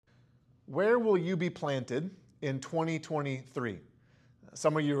Where will you be planted in 2023?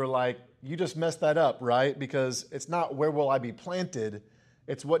 Some of you are like, you just messed that up, right? Because it's not where will I be planted,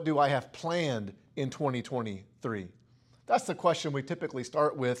 it's what do I have planned in 2023? That's the question we typically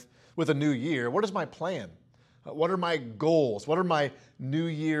start with a new year. What is my plan? What are my goals? What are my New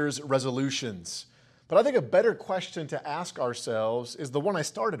Year's resolutions? But I think a better question to ask ourselves is the one I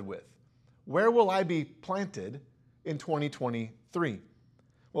started with. Where will I be planted in 2023?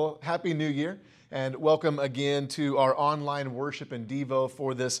 Well, Happy New Year, and welcome again to our online worship in Devo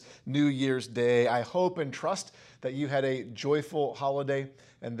for this New Year's Day. I hope and trust that you had a joyful holiday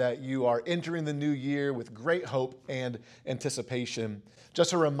and that you are entering the new year with great hope and anticipation.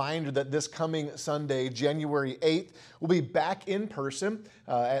 Just a reminder that this coming Sunday, January 8th, we'll be back in person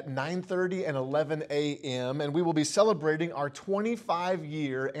at 9:30 and 11 a.m., and we will be celebrating our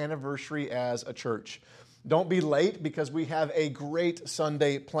 25-year anniversary as a church. Don't be late because we have a great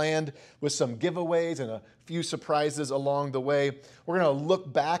Sunday planned with some giveaways and a few surprises along the way. We're going to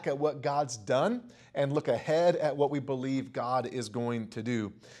look back at what God's done and look ahead at what we believe God is going to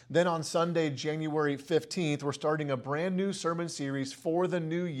do. Then on Sunday, January 15th, we're starting a brand new sermon series for the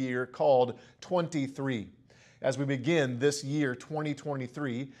new year called 23. As we begin this year,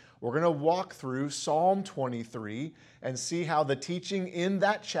 2023, we're going to walk through Psalm 23 and see how the teaching in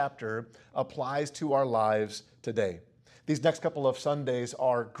that chapter applies to our lives today. These next couple of Sundays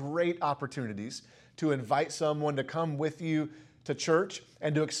are great opportunities to invite someone to come with you to church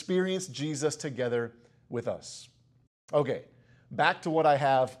and to experience Jesus together with us. Okay, back to what I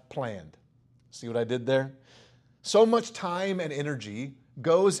have planned. See what I did there? So much time and energy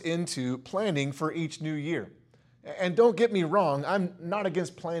goes into planning for each new year. And don't get me wrong, I'm not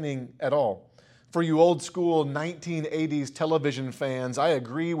against planning at all. For you old school 1980s television fans, I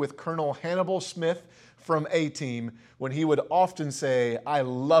agree with Colonel Hannibal Smith from A-Team when he would often say, "I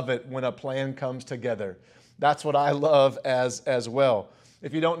love it when a plan comes together." That's what I love as well.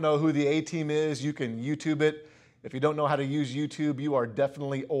 If you don't know who the A-Team is, you can YouTube it. If you don't know how to use YouTube, you are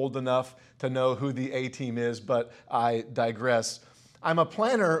definitely old enough to know who the A-Team is, but I digress. I'm a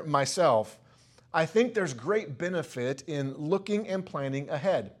planner myself. I think there's great benefit in looking and planning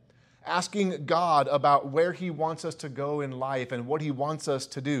ahead, asking God about where He wants us to go in life and what He wants us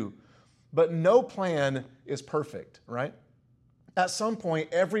to do. But no plan is perfect, right? At some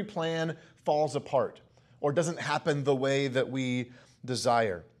point, every plan falls apart or doesn't happen the way that we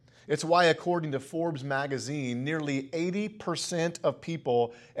desire. It's why, according to Forbes magazine, nearly 80% of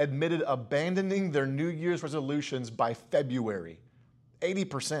people admitted abandoning their New Year's resolutions by February.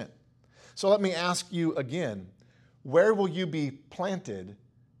 80%. So let me ask you again, where will you be planted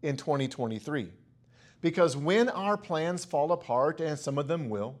in 2023? Because when our plans fall apart, and some of them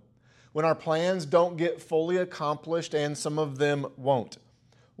will, when our plans don't get fully accomplished, and some of them won't,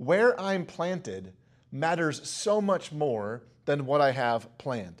 where I'm planted matters so much more than what I have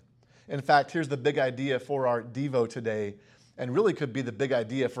planned. In fact, here's the big idea for our Devo today, and really could be the big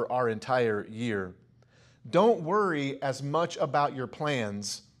idea for our entire year. Don't worry as much about your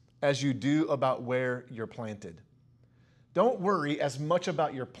plans as you do about where you're planted. Don't worry as much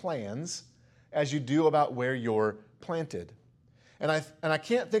about your plans as you do about where you're planted. And I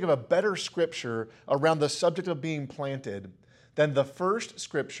can't think of a better scripture around the subject of being planted than the first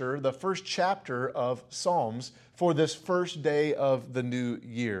scripture, the first chapter of Psalms for this first day of the new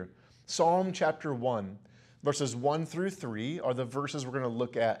year. Psalm chapter 1, verses 1 through 3 are the verses we're going to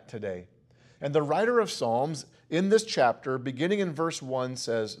look at today. And the writer of Psalms in this chapter, beginning in verse 1,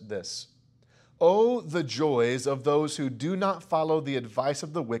 says this: "Oh, the joys of those who do not follow the advice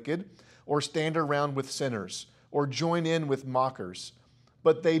of the wicked, or stand around with sinners, or join in with mockers.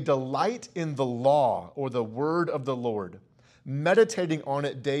 But they delight in the law," or the word of the Lord, "meditating on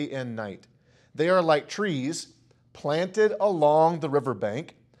it day and night. They are like trees planted along the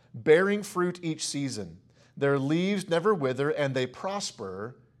riverbank, bearing fruit each season. Their leaves never wither, and they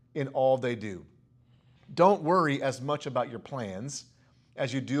prosper in all they do." Don't worry as much about your plans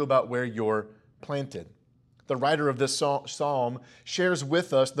as you do about where you're planted. The writer of this psalm shares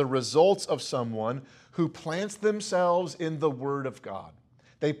with us the results of someone who plants themselves in the Word of God.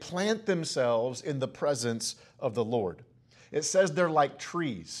 They plant themselves in the presence of the Lord. It says they're like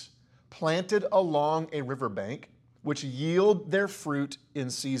trees planted along a riverbank, which yield their fruit in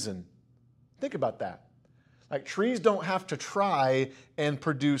season. Think about that. Like, trees don't have to try and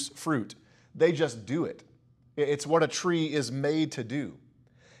produce fruit. They just do it. It's what a tree is made to do.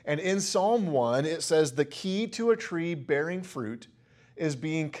 And in Psalm 1, it says the key to a tree bearing fruit is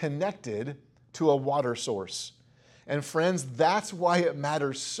being connected to a water source. And friends, that's why it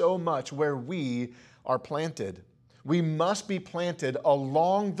matters so much where we are planted. We must be planted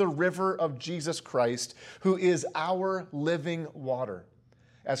along the river of Jesus Christ, who is our living water.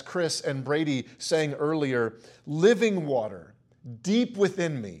 As Chris and Brady sang earlier, living water deep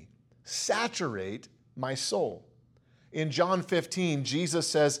within me, saturate my soul. In John 15, Jesus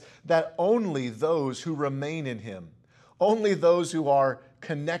says that only those who remain in him, only those who are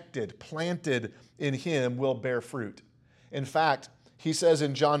connected, planted in him will bear fruit. In fact, he says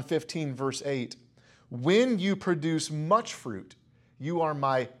in John 15, verse 8, when you produce much fruit, you are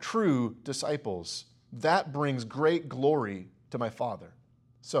my true disciples. That brings great glory to my Father.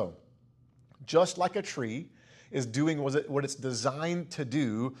 So, just like a tree is doing what it's designed to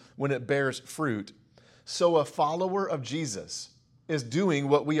do when it bears fruit, so a follower of Jesus is doing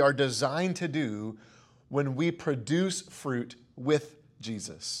what we are designed to do when we produce fruit with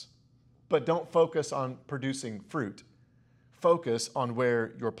Jesus. But don't focus on producing fruit. Focus on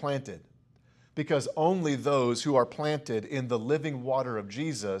where you're planted. Because only those who are planted in the living water of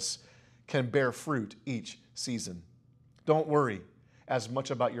Jesus can bear fruit each season. Don't worry as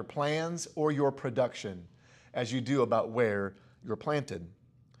much about your plans or your production as you do about where you're planted.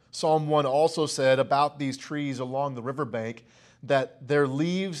 Psalm 1 also said about these trees along the riverbank that their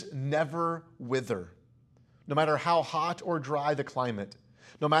leaves never wither. No matter how hot or dry the climate,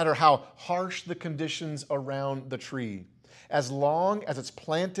 no matter how harsh the conditions around the tree, as long as it's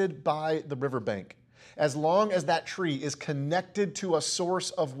planted by the riverbank, as long as that tree is connected to a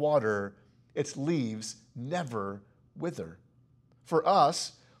source of water, its leaves never wither. For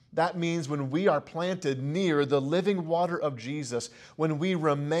us, that means when we are planted near the living water of Jesus, when we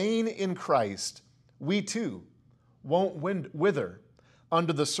remain in Christ, we too won't wither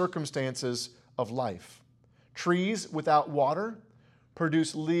under the circumstances of life. Trees without water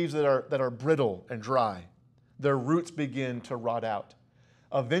produce leaves that are brittle and dry. Their roots begin to rot out.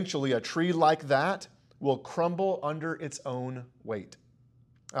 Eventually, a tree like that will crumble under its own weight.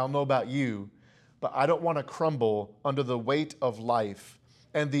 I don't know about you, but I don't want to crumble under the weight of life.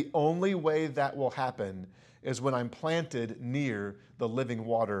 And the only way that will happen is when I'm planted near the living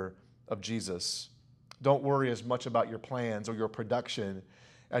water of Jesus. Don't worry as much about your plans or your production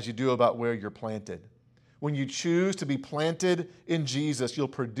as you do about where you're planted. When you choose to be planted in Jesus, you'll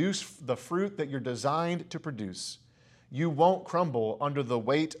produce the fruit that you're designed to produce. You won't crumble under the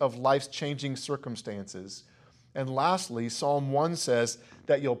weight of life's changing circumstances. And lastly, Psalm 1 says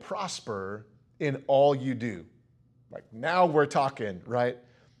that you'll prosper in all you do. Like now we're talking, right?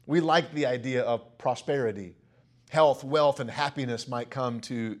 We like the idea of prosperity. Health, wealth, and happiness might come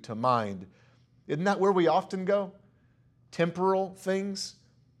to mind. Isn't that where we often go? Temporal things?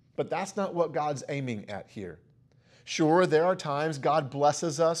 But that's not what God's aiming at here. Sure, there are times God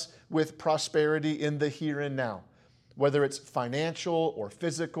blesses us with prosperity in the here and now, whether it's financial or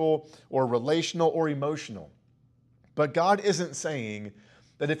physical or relational or emotional. But God isn't saying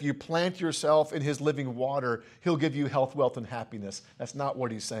that if you plant yourself in his living water, he'll give you health, wealth, and happiness. That's not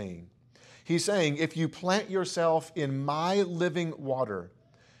what he's saying. He's saying if you plant yourself in my living water,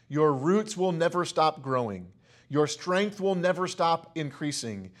 your roots will never stop growing. Your strength will never stop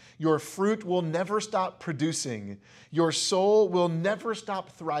increasing. Your fruit will never stop producing. Your soul will never stop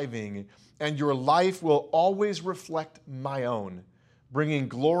thriving. And your life will always reflect my own, bringing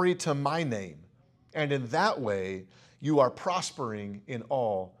glory to my name. And in that way, you are prospering in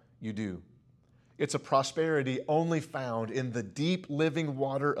all you do. It's a prosperity only found in the deep living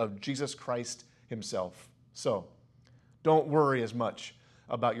water of Jesus Christ himself. So, don't worry as much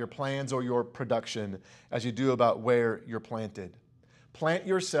about your plans or your production as you do about where you're planted. Plant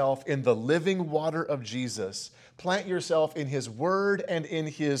yourself in the living water of Jesus. Plant yourself in his word and in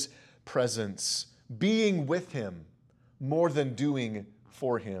his presence, being with him more than doing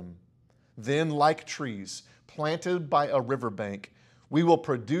for him. Then, like trees planted by a riverbank, we will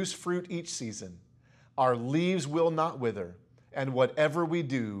produce fruit each season. Our leaves will not wither, and whatever we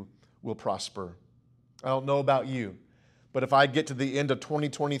do will prosper. I don't know about you, but if I get to the end of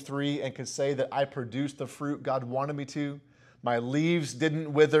 2023 and can say that I produced the fruit God wanted me to, my leaves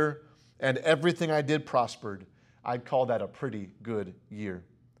didn't wither, and everything I did prospered, I'd call that a pretty good year.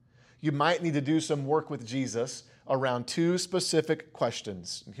 You might need to do some work with Jesus around two specific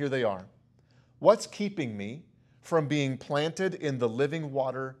questions, and here they are. What's keeping me from being planted in the living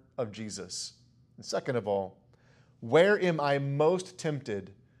water of Jesus? And second of all, where am I most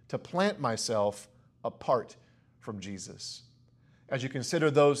tempted to plant myself apart from Jesus? As you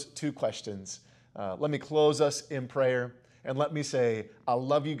consider those two questions, let me close us in prayer and let me say, I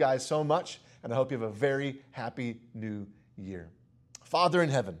love you guys so much and I hope you have a very happy new year. Father in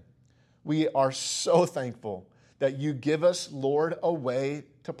heaven, we are so thankful that you give us, Lord, a way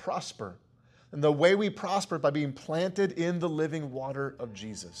to prosper. And the way we prosper by being planted in the living water of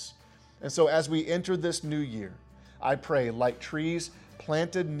Jesus. And so as we enter this new year, I pray, like trees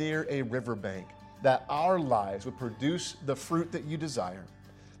planted near a riverbank, that our lives would produce the fruit that you desire,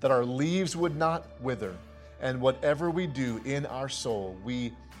 that our leaves would not wither, and whatever we do in our soul,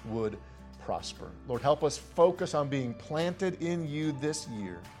 we would prosper. Lord, help us focus on being planted in you this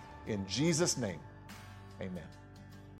year. In Jesus' name, amen.